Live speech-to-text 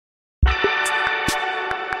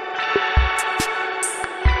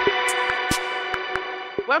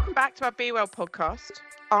Welcome back to our bWell podcast.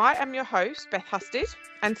 I am your host, Beth Husted,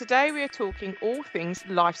 and today we are talking all things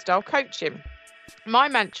lifestyle coaching. My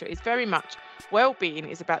mantra is very much well-being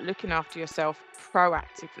is about looking after yourself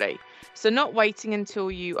proactively. So not waiting until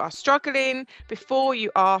you are struggling before you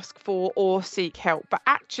ask for or seek help, but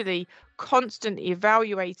actually constantly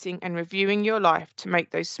evaluating and reviewing your life to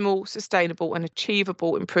make those small, sustainable and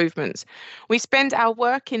achievable improvements. We spend our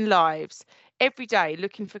working lives every day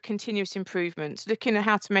looking for continuous improvements, looking at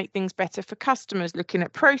how to make things better for customers, looking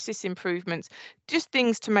at process improvements, just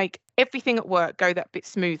things to make everything at work go that bit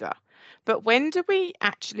smoother. But when do we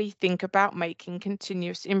actually think about making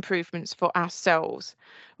continuous improvements for ourselves?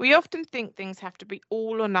 We often think things have to be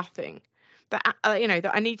all or nothing. That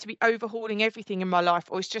that I need to be overhauling everything in my life,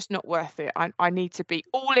 or it's just not worth it. I need to be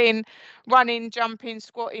all in, running, jumping,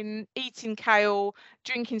 squatting, eating kale,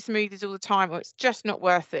 drinking smoothies all the time, or it's just not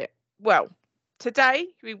worth it. Well, today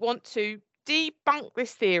we want to debunk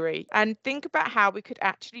this theory and think about how we could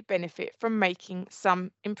actually benefit from making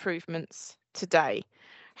some improvements today,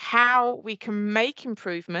 how we can make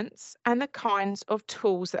improvements and the kinds of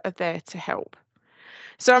tools that are there to help.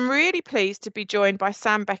 So I'm really pleased to be joined by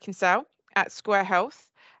Sam Beckinsale at Square Health.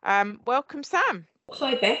 Welcome, Sam.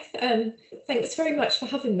 Hi, Beth. Thanks very much for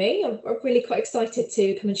having me. I'm really quite excited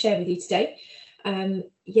to come and share with you today.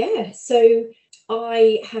 So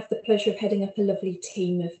I have the pleasure of heading up a lovely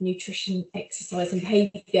team of nutrition, exercise and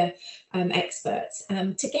behaviour experts.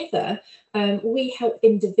 Together, we help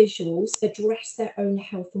individuals address their own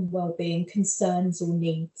health and wellbeing concerns or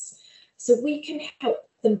needs. So we can help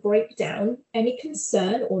them break down any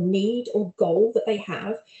concern or need or goal that they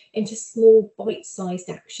have into small bite-sized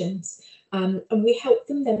actions. And we help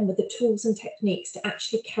them then with the tools and techniques to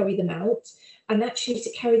actually carry them out and actually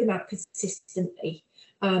to carry them out consistently.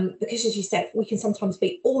 Because as you said, we can sometimes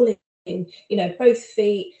be all in, both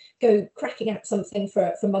feet, go cracking at something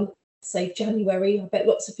for months, say January. I bet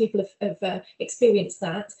lots of people have experienced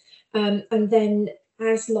that. And then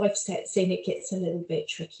as life sets in, it gets a little bit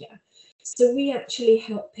trickier. So we actually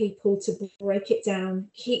help people to break it down,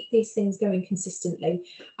 keep these things going consistently.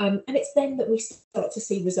 And it's then that we start to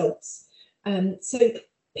see results. So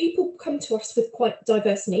people come to us with quite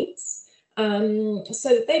diverse needs.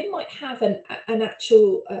 So they might have an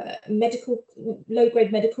actual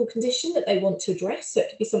low-grade medical condition that they want to address. So it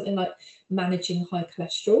could be something like managing high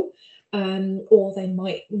cholesterol, or they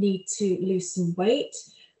might need to lose some weight,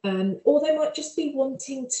 or they might just be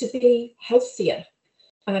wanting to be healthier.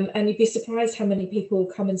 And you'd be surprised how many people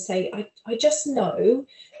come and say, I just know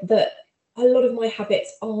that a lot of my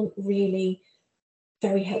habits aren't really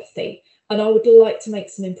very healthy, and I would like to make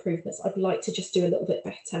some improvements. I'd like to just do a little bit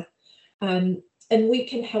better. And we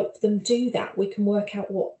can help them do that. We can work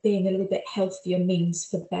out what being a little bit healthier means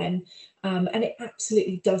for them. And it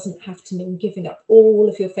absolutely doesn't have to mean giving up all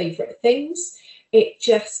of your favourite things. It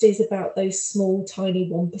just is about those small, tiny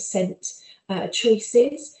 1%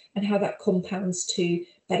 choices and how that compounds to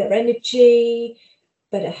better energy,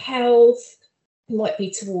 better health. It might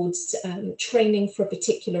be towards training for a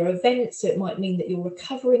particular event. So it might mean that you're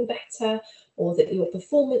recovering better or that your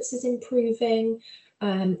performance is improving.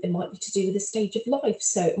 It might be to do with the stage of life.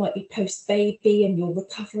 So it might be post-baby and you're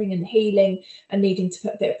recovering and healing and needing to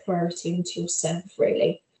put a bit of priority into yourself,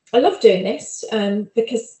 really. I love doing this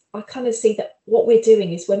because I kind of see that what we're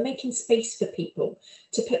doing is we're making space for people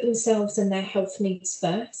to put themselves and their health needs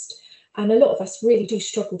first. And a lot of us really do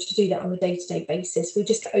struggle to do that on a day-to-day basis. We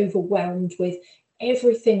just get overwhelmed with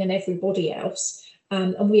everything and everybody else,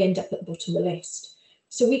 and we end up at the bottom of the list.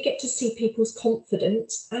 So we get to see people's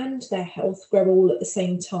confidence and their health grow all at the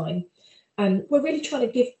same time. And we're really trying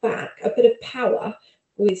to give back a bit of power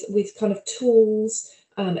with kind of tools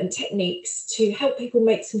and techniques to help people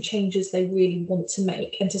make some changes they really want to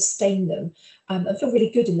make and to sustain them and feel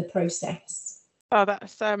really good in the process. Oh,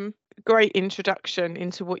 that's great introduction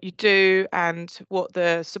into what you do and what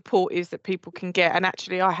the support is that people can get. And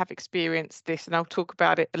actually, I have experienced this and I'll talk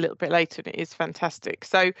about it a little bit later, and it is fantastic.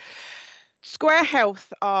 So Square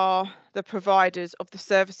Health are the providers of the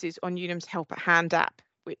services on Unum's Help at Hand app,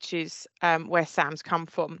 which is where Sam's come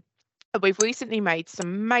from. We've recently made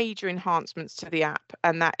some major enhancements to the app,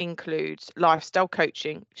 and that includes lifestyle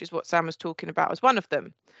coaching, which is what Sam was talking about as one of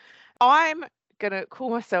them. I'm going to call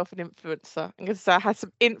myself an influencer. I'm going to say I had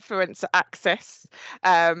some influencer access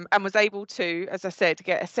and was able to, as I said,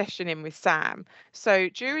 get a session in with Sam. So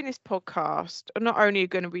during this podcast, not only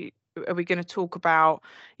are we going to talk about,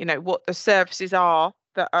 what the services are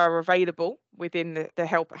that are available within the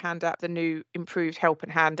Help at Hand app, the new improved Help at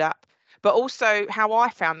Hand app, but also how I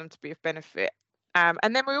found them to be of benefit.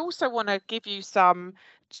 And then we also want to give you some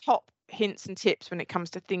top hints and tips when it comes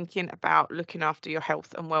to thinking about looking after your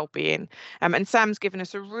health and well-being. And Sam's given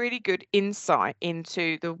us a really good insight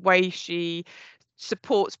into the way she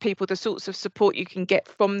supports people, the sorts of support you can get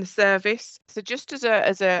from the service. So just as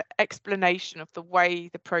a explanation of the way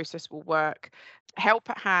the process will work, Help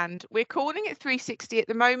at Hand, we're calling it 360 at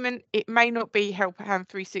the moment. It may not be Help at Hand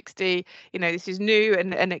 360. This is new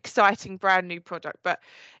and an exciting brand new product, but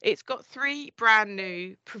it's got 3 brand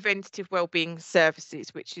new preventative wellbeing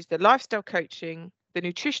services, which is the lifestyle coaching, the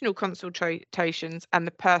nutritional consultations, and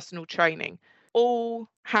the personal training, all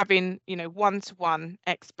having one-to-one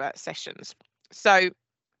expert sessions. So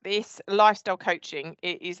this lifestyle coaching,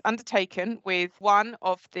 it is undertaken with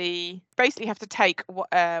basically have to take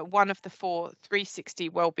one of the 4 360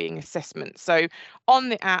 wellbeing assessments. So on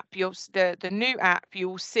the app, the new app,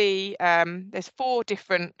 you'll see there's 4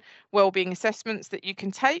 different wellbeing assessments that you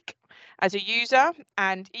can take as a user,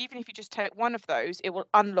 and even if you just take one of those, it will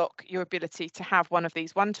unlock your ability to have one of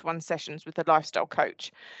these one-to-one sessions with a lifestyle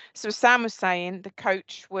coach. So as Sam was saying, the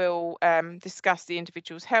coach will discuss the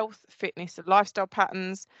individual's health, fitness and lifestyle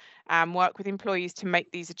patterns, and work with employees to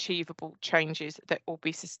make these achievable changes that will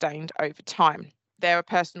be sustained over time. There are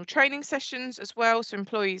personal training sessions as well, so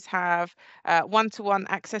employees have one-to-one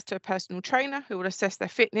access to a personal trainer who will assess their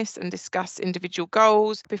fitness and discuss individual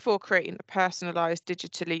goals before creating a personalised,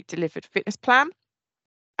 digitally delivered fitness plan.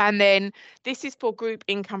 And then this is for group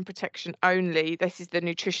income protection only. This is the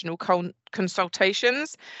nutritional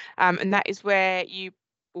consultations, and that is where you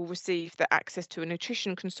will receive the access to a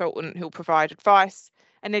nutrition consultant who will provide advice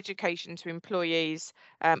and education to employees,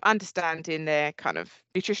 understanding their kind of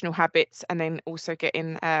nutritional habits, and then also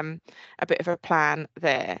getting a bit of a plan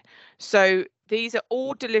there. So these are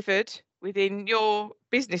all delivered within your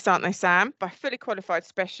business, aren't they, Sam, by fully qualified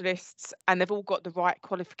specialists, and they've all got the right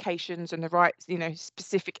qualifications and the right,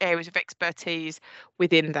 specific areas of expertise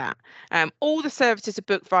within that. All the services are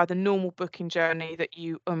booked via the normal booking journey that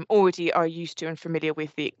you already are used to and familiar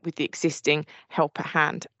with the existing Help at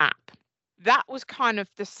Hand app. That was kind of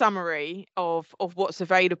the summary of what's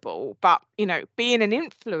available. But, being an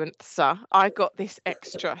influencer, I got this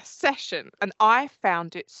extra session and I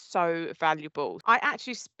found it so valuable. I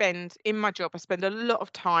actually spend a lot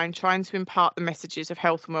of time trying to impart the messages of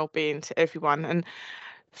health and well-being to everyone. And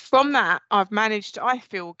from that, I've managed, I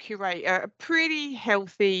feel, curate a pretty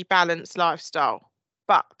healthy, balanced lifestyle.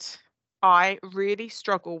 But I really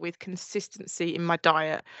struggle with consistency in my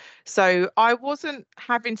diet. So I wasn't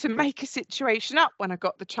having to make a situation up when I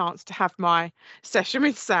got the chance to have my session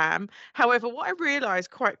with Sam. However, what I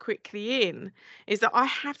realised quite quickly is that I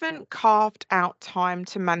haven't carved out time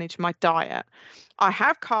to manage my diet. I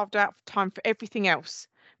have carved out time for everything else,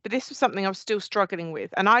 but this was something I was still struggling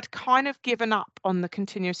with. And I'd kind of given up on the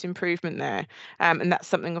continuous improvement there. And that's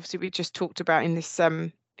something obviously we just talked about in this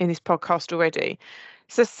podcast already.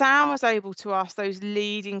 So Sam was able to ask those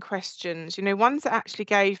leading questions, ones that actually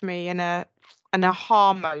gave me an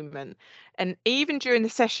aha moment. And even during the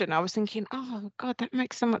session, I was thinking, oh God, that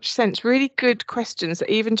makes so much sense. Really good questions that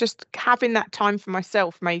even just having that time for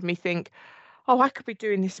myself made me think, oh, I could be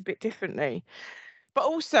doing this a bit differently. But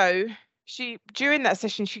also, during that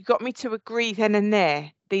session, she got me to agree then and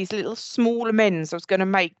there these little small amends I was going to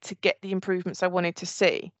make to get the improvements I wanted to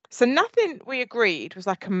see. So nothing we agreed was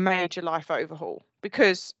like a major life overhaul,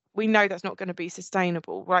 because we know that's not going to be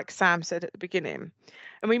sustainable, like Sam said at the beginning.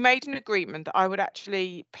 And we made an agreement that I would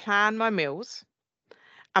actually plan my meals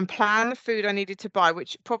and plan the food I needed to buy,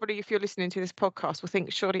 which probably, if you're listening to this podcast, will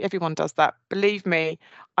think surely everyone does that. Believe me,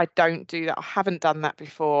 I don't do that. I haven't done that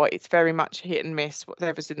before. It's very much hit and miss,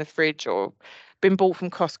 whatever's in the fridge or been bought from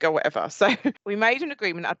Costco, whatever. So we made an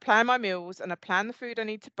agreement. I'd plan my meals and I'd plan the food I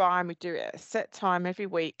need to buy, and we'd do it at a set time every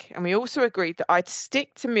week. And we also agreed that I'd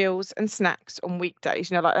stick to meals and snacks on weekdays,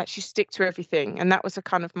 like actually stick to everything. And that was a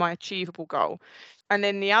kind of my achievable goal. And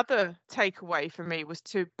then the other takeaway for me was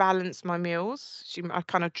to balance my meals. I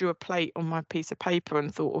kind of drew a plate on my piece of paper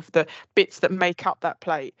and thought of the bits that make up that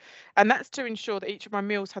plate. And that's to ensure that each of my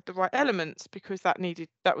meals had the right elements, because that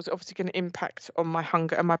was obviously going to impact on my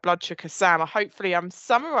hunger and my blood sugar. Sam, hopefully I'm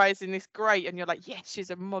summarising this great and you're like, yes,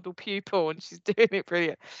 she's a model pupil and she's doing it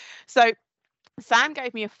brilliant. So Sam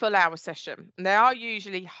gave me a full hour session. They are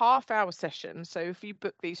usually half-hour sessions. So if you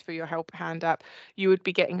book these for your Help at Hand app, you would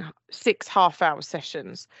be getting 6 half-hour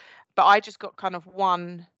sessions. But I just got kind of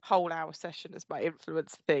 1 whole hour session as my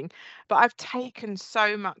influence thing. But I've taken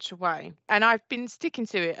so much away and I've been sticking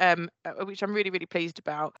to it, which I'm really, really pleased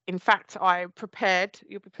about. In fact, I prepared,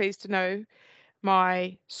 you'll be pleased to know,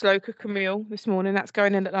 my slow cooker meal this morning. That's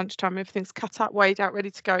going in at lunchtime. Everything's cut up, weighed out, ready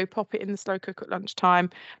to go. Pop it in the slow cooker at lunchtime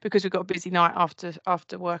because we've got a busy night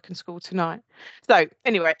after work and school tonight. So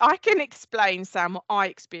anyway, I can explain, Sam, what I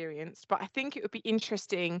experienced, but I think it would be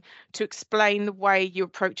interesting to explain the way you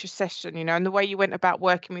approach a session, and the way you went about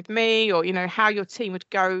working with me, or how your team would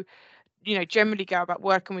go, generally go about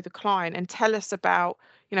working with a client, and tell us about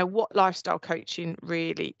what lifestyle coaching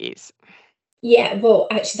really is. Yeah, well,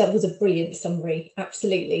 actually, that was a brilliant summary.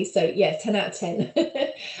 Absolutely. So, yeah, 10 out of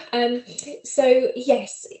 10. So,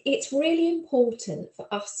 yes, it's really important for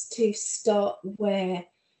us to start where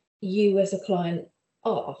you as a client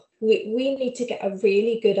are. We need to get a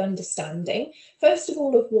really good understanding, first of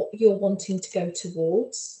all, of what you're wanting to go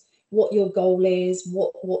towards, what your goal is,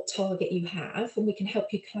 what target you have, and we can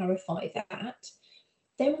help you clarify that.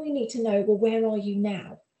 Then we need to know, well, where are you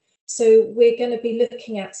now? So we're going to be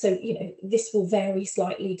looking at, this will vary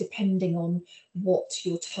slightly depending on what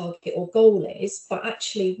your target or goal is, but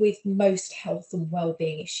actually with most health and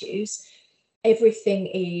wellbeing issues, everything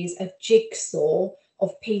is a jigsaw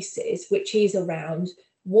of pieces, which is around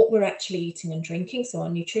what we're actually eating and drinking, so our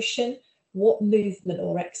nutrition, what movement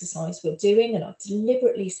or exercise we're doing, and I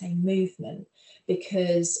deliberately say movement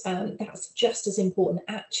because that's just as important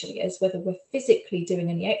actually as whether we're physically doing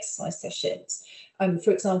any exercise sessions.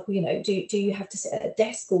 For example, do you have to sit at a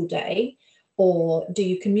desk all day, or do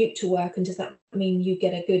you commute to work, and does that mean you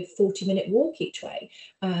get a good 40-minute walk each way?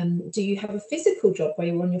 Do you have a physical job where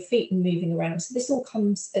you're on your feet and moving around? So this all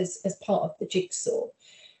comes as part of the jigsaw.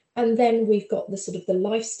 And then we've got the sort of the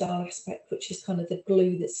lifestyle aspect, which is kind of the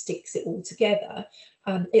glue that sticks it all together.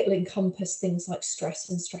 It'll encompass things like stress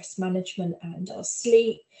and stress management and our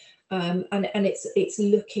sleep. And it's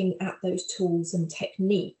looking at those tools and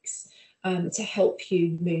techniques to help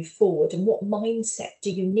you move forward. And what mindset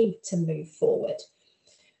do you need to move forward?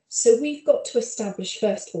 So we've got to establish,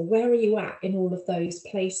 first of all, where are you at in all of those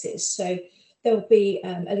places? So there'll be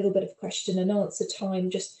a little bit of question and answer time,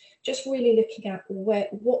 just really looking at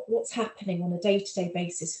what's happening on a day-to-day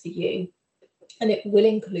basis for you. And it will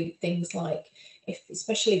include things like,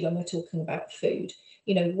 especially when we're talking about food,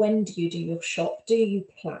 when do you do your shop? Do you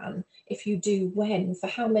plan? If you do, when? For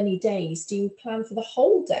how many days? Do you plan for the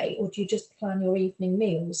whole day, or do you just plan your evening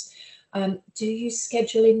meals? Do you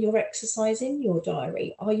schedule in your exercise in your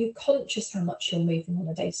diary? Are you conscious how much you're moving on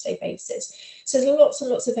a day-to-day basis? So there's lots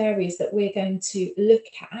and lots of areas that we're going to look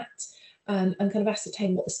at and kind of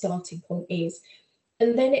ascertain what the starting point is.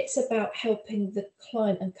 And then it's about helping the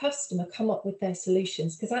client and customer come up with their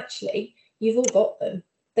solutions, because actually you've all got them.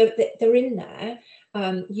 They're in there.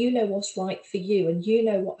 You know what's right for you, and you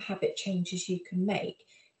know what habit changes you can make.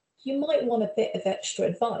 You might want a bit of extra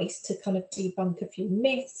advice to kind of debunk a few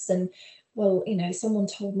myths and, well, someone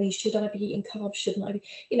told me, should I be eating carbs? Shouldn't I be?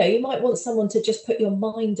 You might want someone to just put your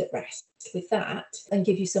mind at rest with that and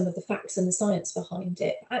give you some of the facts and the science behind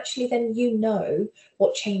it. Actually, then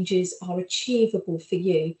what changes are achievable for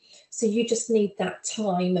you. So you just need that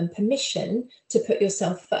time and permission to put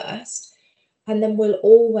yourself first. And then we'll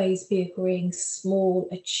always be agreeing small,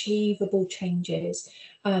 achievable changes.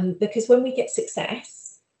 Because when we get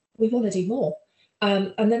success, we want to do more.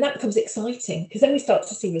 And then that becomes exciting, because then we start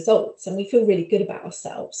to see results and we feel really good about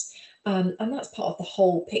ourselves. And that's part of the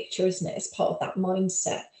whole picture, isn't it? It's part of that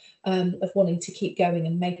mindset of wanting to keep going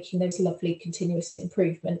and making those lovely continuous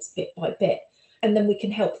improvements bit by bit. And then we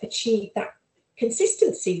can help achieve that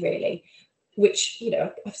consistency, really, which,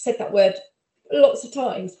 I've said that word lots of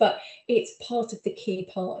times, but it's part of the key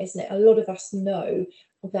part, isn't it? A lot of us know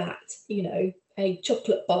that, a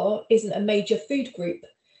chocolate bar isn't a major food group,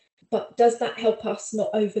 but does that help us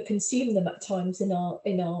not overconsume them at times in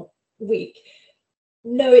our week?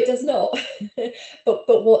 No, it does not.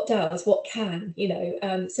 but what does? What can?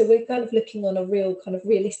 So we're kind of looking on a real kind of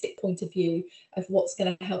realistic point of view of what's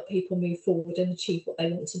going to help people move forward and achieve what they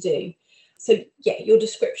want to do. So yeah, your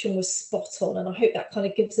description was spot on, and I hope that kind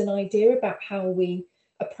of gives an idea about how we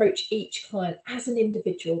approach each client as an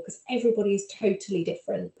individual, because everybody is totally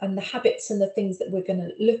different, and the habits and the things that we're going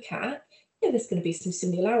to look at, there's going to be some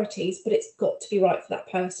similarities, but it's got to be right for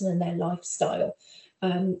that person and their lifestyle.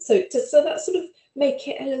 So that sort of make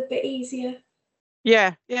it a little bit easier.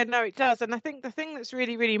 Yeah, no, it does. And I think the thing that's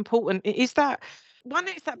really, really important is that one,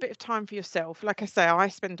 it's that bit of time for yourself. Like I say, I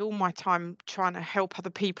spend all my time trying to help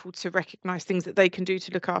other people to recognize things that they can do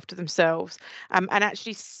to look after themselves. And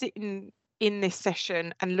actually sitting in this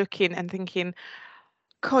session and looking and thinking,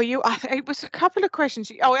 it was a couple of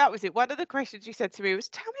questions. That was it. One of the questions you said to me was,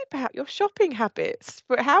 tell me about your shopping habits.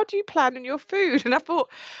 But how do you plan on your food? And I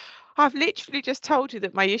thought, I've literally just told you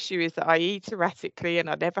that my issue is that I eat erratically and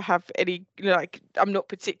I never have any, I'm not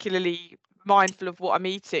particularly mindful of what I'm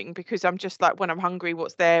eating, because I'm just like, when I'm hungry,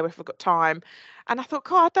 what's there, if I've got time. And I thought,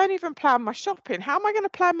 God, I don't even plan my shopping. How am I going to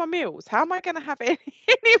plan my meals? How am I going to have any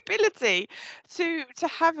ability to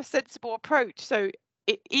have a sensible approach? So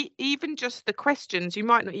even just the questions, you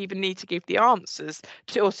might not even need to give the answers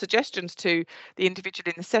to or suggestions to the individual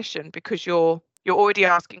in the session, because you're already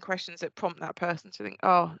asking questions that prompt that person to think,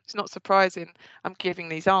 oh, it's not surprising I'm giving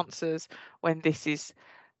these answers when this is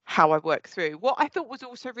how I work through. What I thought was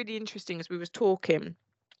also really interesting as we was talking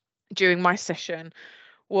during my session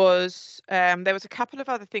was there was a couple of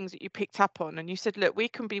other things that you picked up on, and you said, look, we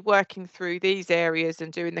can be working through these areas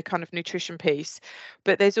and doing the kind of nutrition piece,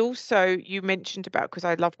 but there's also, you mentioned about, because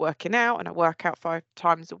I love working out and I work out 5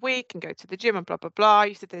 times a week and go to the gym and blah blah blah,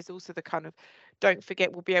 you said there's also the kind of, don't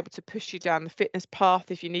forget, we'll be able to push you down the fitness path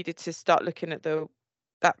if you needed to start looking at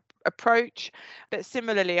that approach. But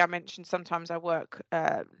similarly, I mentioned sometimes I work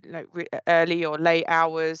early or late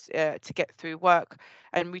hours to get through work,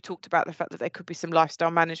 and we talked about the fact that there could be some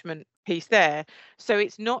lifestyle management piece there. So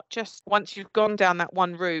it's not just once you've gone down that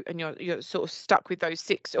one route and you're sort of stuck with those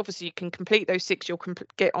 6. Obviously you can complete those 6, you'll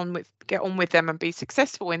get on with them and be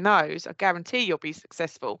successful in those. I guarantee you'll be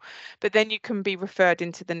successful, but then you can be referred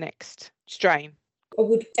into the next strain. I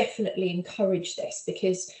would definitely encourage this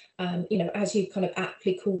because, as you kind of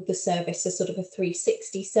aptly called the service a sort of a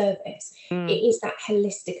 360 service, it is that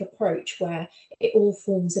holistic approach where it all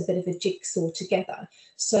forms a bit of a jigsaw together.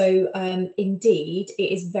 So indeed,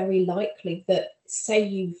 it is very likely that, say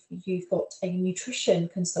you've got a nutrition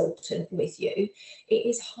consultant with you, it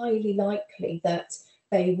is highly likely that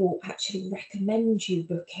they will actually recommend you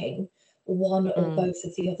booking one or both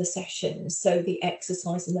of the other sessions, so the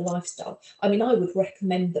exercise and the lifestyle. I mean, I would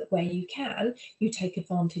recommend that where you can, you take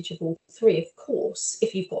advantage of all 3, of course,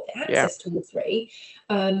 if you've got the access to all 3,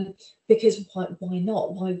 because why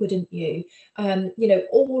not? Why wouldn't you?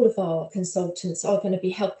 All of our consultants are going to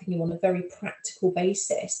be helping you on a very practical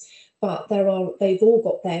basis, but they've all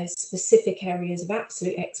got their specific areas of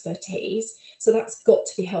absolute expertise, so that's got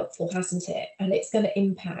to be helpful, hasn't it? And it's going to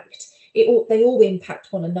impact. They all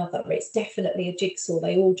impact one another. It's definitely a jigsaw.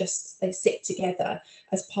 They sit together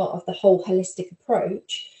as part of the whole holistic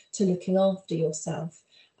approach to looking after yourself.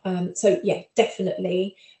 So yeah,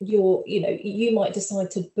 definitely you might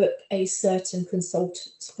decide to book a certain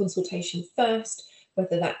consultation first,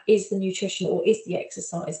 whether that is the nutrition or is the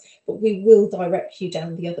exercise, but we will direct you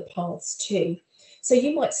down the other paths too. So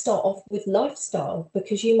you might start off with lifestyle,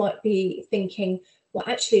 because you might be thinking, well,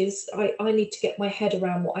 actually, I need to get my head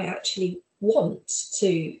around what I actually want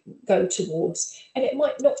to go towards. And it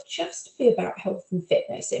might not just be about health and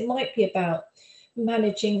fitness. It might be about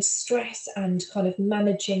managing stress and kind of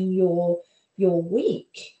managing your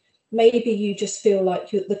week. Maybe you just feel like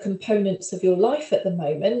the components of your life at the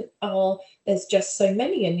moment there's just so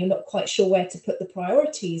many, and you're not quite sure where to put the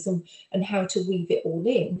priorities and how to weave it all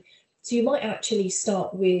in. So you might actually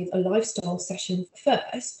start with a lifestyle session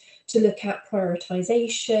first, to look at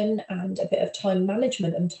prioritization and a bit of time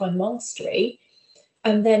management and time mastery.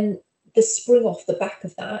 And then the spring off the back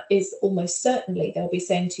of that is almost certainly they'll be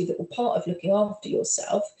saying to you that, well, part of looking after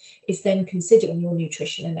yourself is then considering your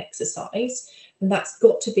nutrition and exercise. And that's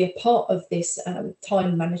got to be a part of this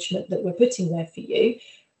time management that we're putting there for you.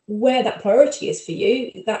 Where that priority is for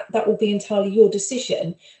you, that will be entirely your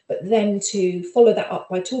decision. But then to follow that up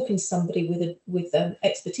by talking to somebody with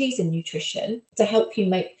expertise in nutrition to help you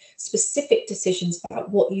make specific decisions about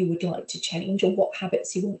what you would like to change or what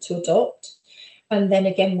habits you want to adopt. And then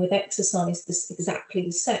again with exercise, this exactly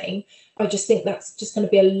the same. I just think that's just going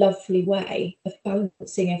to be a lovely way of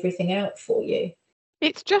balancing everything out for you.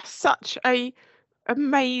 It's just such a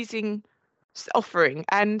amazing offering,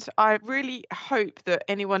 and I really hope that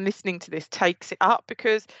anyone listening to this takes it up,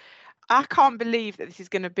 because I can't believe that this is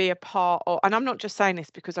going to be a part of, and I'm not just saying this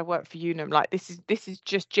because I work for Unum, like this is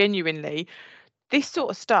just genuinely, this sort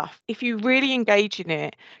of stuff, if you really engage in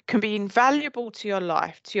it, can be invaluable to your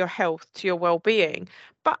life, to your health, to your well-being,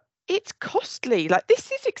 but it's costly. Like,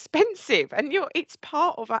 this is expensive, and it's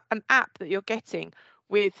part of an app that you're getting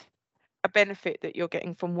with a benefit that you're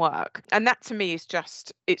getting from work. And that to me is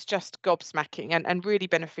it's just gobsmacking and really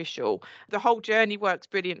beneficial. The whole journey works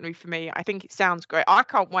brilliantly for me. I think it sounds great. I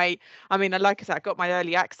can't wait. I mean, like I said, I got my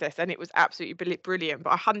early access and it was absolutely brilliant,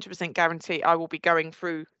 but I 100% guarantee I will be going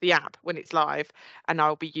through the app when it's live and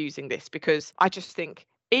I'll be using this, because I just think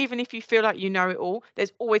even if you feel like you know it all,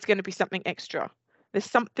 there's always going to be something extra. There's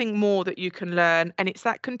something more that you can learn, and it's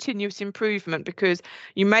that continuous improvement, because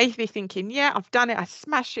you may be thinking, yeah, I've done it, I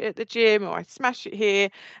smash it at the gym or I smash it here,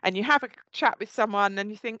 and you have a chat with someone and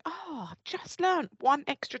you think, oh, I've just learned one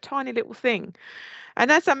extra tiny little thing. And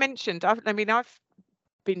as I mentioned, I've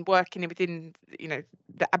been working within,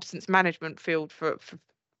 the absence management field for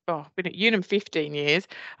I've been at Unum 15 years.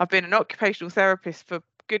 I've been an occupational therapist for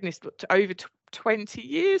goodness, over 20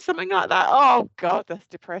 years, something like that. Oh God, that's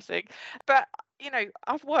depressing. But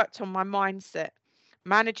I've worked on my mindset,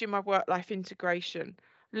 managing my work-life integration,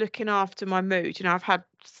 looking after my mood. I've had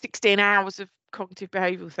 16 hours of cognitive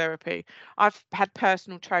behavioural therapy. I've had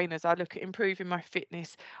personal trainers. I look at improving my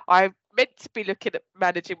fitness. I meant to be looking at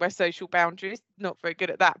managing my social boundaries. Not very good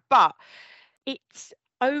at that, but it's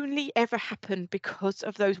only ever happened because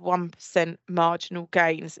of those 1% marginal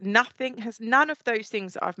gains. None of those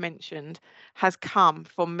things that I've mentioned has come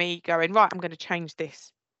from me going, right, I'm going to change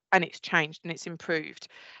this. And it's changed and it's improved.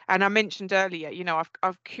 And I mentioned earlier,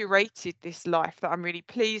 I've curated this life that I'm really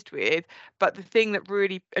pleased with. But the thing that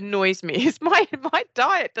really annoys me is my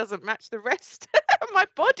diet doesn't match the rest. My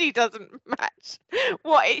body doesn't match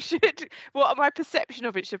what my perception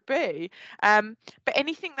of it should be. But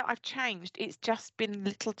anything that I've changed, it's just been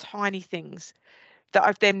little tiny things that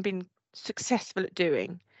I've then been successful at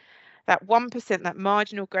doing. That 1%, that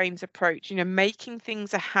marginal gains approach, making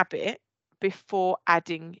things a habit before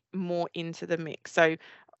adding more into the mix. So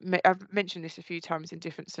I've mentioned this a few times in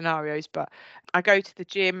different scenarios, but I go to the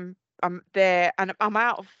gym. I'm there and I'm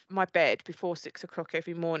out of my bed before 6 o'clock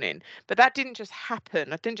every morning. But that didn't just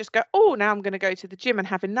happen. I didn't just go, oh, now I'm going to go to the gym and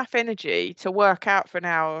have enough energy to work out for an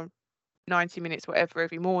hour, 90 minutes, whatever,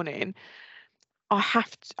 every morning. I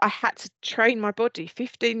had to train my body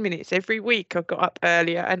 15 minutes every week. I got up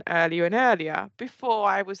earlier and earlier and earlier before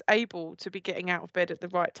I was able to be getting out of bed at the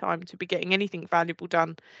right time to be getting anything valuable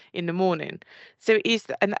done in the morning. So it is,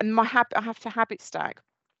 and my habit, I have to habit stack.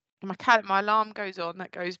 My alarm goes on,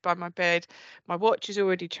 that goes by my bed. My watch is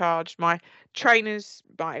already charged. My trainers,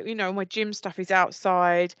 my gym stuff is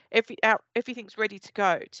outside. Everything's ready to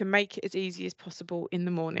go to make it as easy as possible in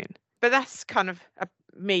the morning. But that's kind of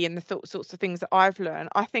me and the sorts of things that I've learned.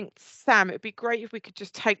 I think, Sam, it'd be great if we could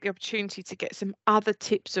just take the opportunity to get some other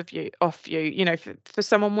tips off you, for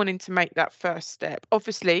someone wanting to make that first step.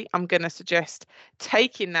 Obviously, I'm going to suggest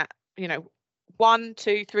taking that, 1,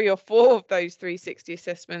 2, 3, or 4 of those 360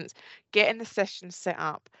 assessments, getting the sessions set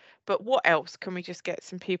up. But what else can we just get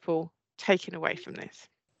some people taking away from this?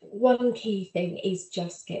 One key thing is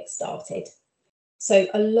just get started. So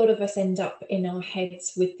a lot of us end up in our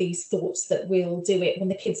heads with these thoughts that we'll do it when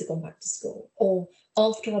the kids have gone back to school, or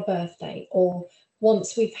after our birthday, or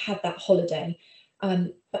once we've had that holiday.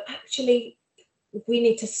 But actually, we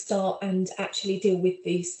need to start and actually deal with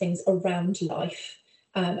these things around life.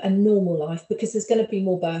 And normal life, because there's going to be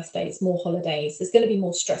more birthdays, more holidays, there's going to be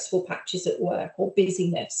more stressful patches at work or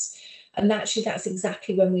busyness. And actually, that's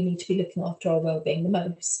exactly when we need to be looking after our well-being the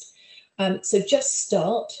most. So just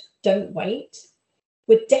start, don't wait.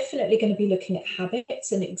 We're definitely going to be looking at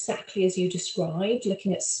habits, and exactly as you described,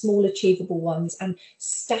 looking at small achievable ones and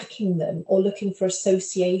stacking them, or looking for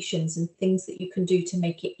associations and things that you can do to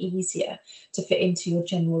make it easier to fit into your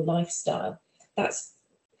general lifestyle. That's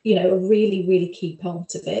a really, really key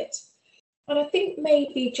part of it. And I think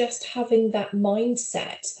maybe just having that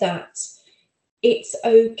mindset that it's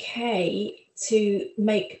okay to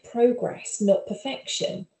make progress, not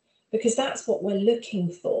perfection, because that's what we're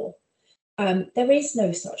looking for. There is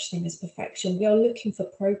no such thing as perfection. We are looking for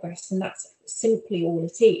progress, and that's simply all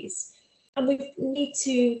it is. And we need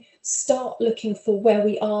to start looking for where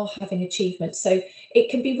we are having achievement. So it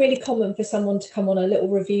can be really common for someone to come on a little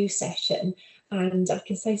review session, and I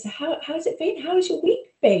can say, so how's it been? How has your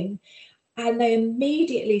week been? And they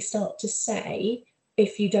immediately start to say,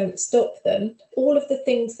 if you don't stop them, all of the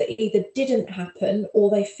things that either didn't happen or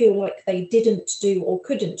they feel like they didn't do or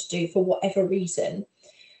couldn't do for whatever reason.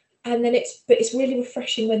 And then it's really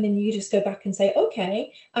refreshing when then you just go back and say,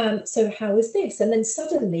 okay, so how was this? And then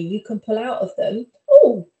suddenly you can pull out of them,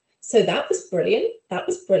 oh, so that was brilliant. That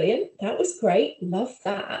was brilliant. That was great. Love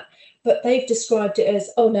that. But they've described it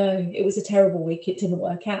as, oh no, it was a terrible week. It didn't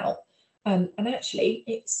work out. And actually,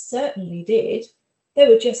 it certainly did. There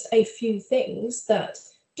were just a few things that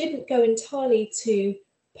didn't go entirely to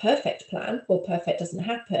perfect plan. Well, perfect doesn't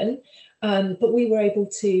happen. But we were able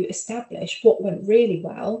to establish what went really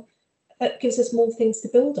well. That gives us more things to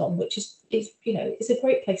build on, which is a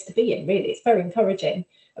great place to be in, really. It's very encouraging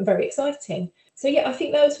and very exciting. So yeah, I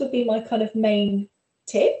think those would be my kind of main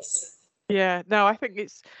tips. Yeah, no, I think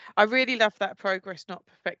I really love that progress, not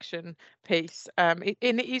perfection piece. And it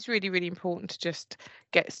is really, really important to just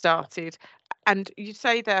get started. And you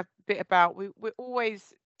say there a bit about we're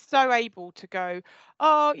always so able to go,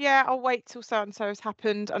 oh yeah, I'll wait till so and so has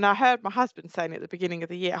happened. And I heard my husband saying at the beginning of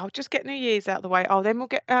the year, I'll just get New Year's out of the way. Oh, then we'll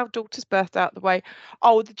get our daughter's birthday out of the way.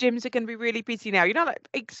 Oh, the gyms are going to be really busy now. Like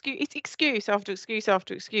excuse after excuse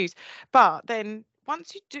after excuse. But then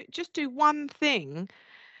once you just do one thing,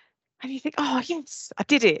 and you think, oh, yes, I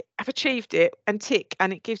did it. I've achieved it, and tick.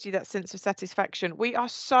 And it gives you that sense of satisfaction. We are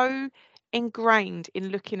so ingrained in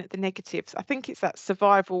looking at the negatives. I think it's that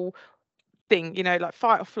survival thing, like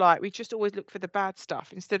fight or flight. We just always look for the bad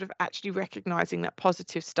stuff instead of actually recognizing that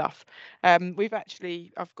positive stuff. I've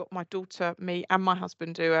got my daughter, me, and my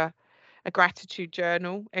husband do a gratitude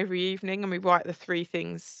journal every evening, and we write the three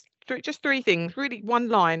things, just three things, really one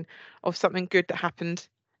line of something good that happened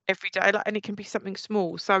every day. And it can be something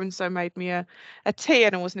small. So and so made me a tea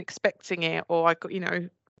and I wasn't expecting it, or I got,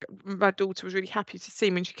 my daughter was really happy to see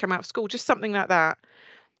me when she came out of school, just something like that.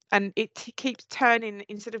 And it keeps turning,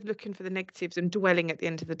 instead of looking for the negatives and dwelling at the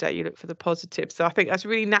end of the day, you look for the positives. So I think that's a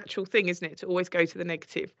really natural thing, isn't it, to always go to the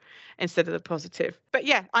negative instead of the positive. But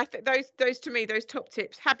yeah, I think those to me, those top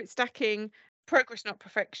tips: habit stacking, progress not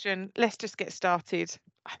perfection, let's just get started.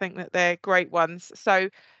 I think that they're great ones. So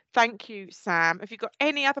thank you, Sam. Have you got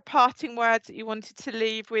any other parting words that you wanted to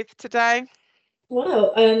leave with today?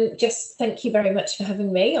 Wow, just thank you very much for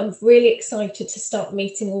having me. I'm really excited to start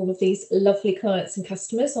meeting all of these lovely clients and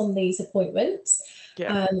customers on these appointments.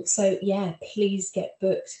 Yeah. So yeah, please get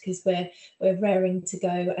booked, because we're raring to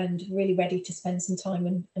go and really ready to spend some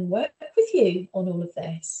time and work with you on all of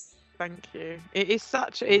this. Thank you. It is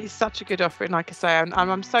such a good offering, like I say, and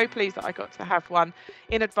I'm so pleased that I got to have one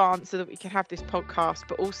in advance so that we can have this podcast,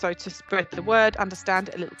 but also to spread the word, understand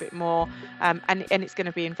it a little bit more, and it's going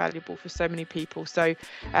to be invaluable for so many people. So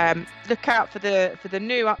look out for the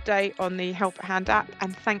new update on the Help at Hand app,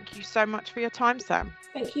 and thank you so much for your time, Sam.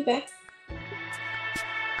 Thank you, Beth.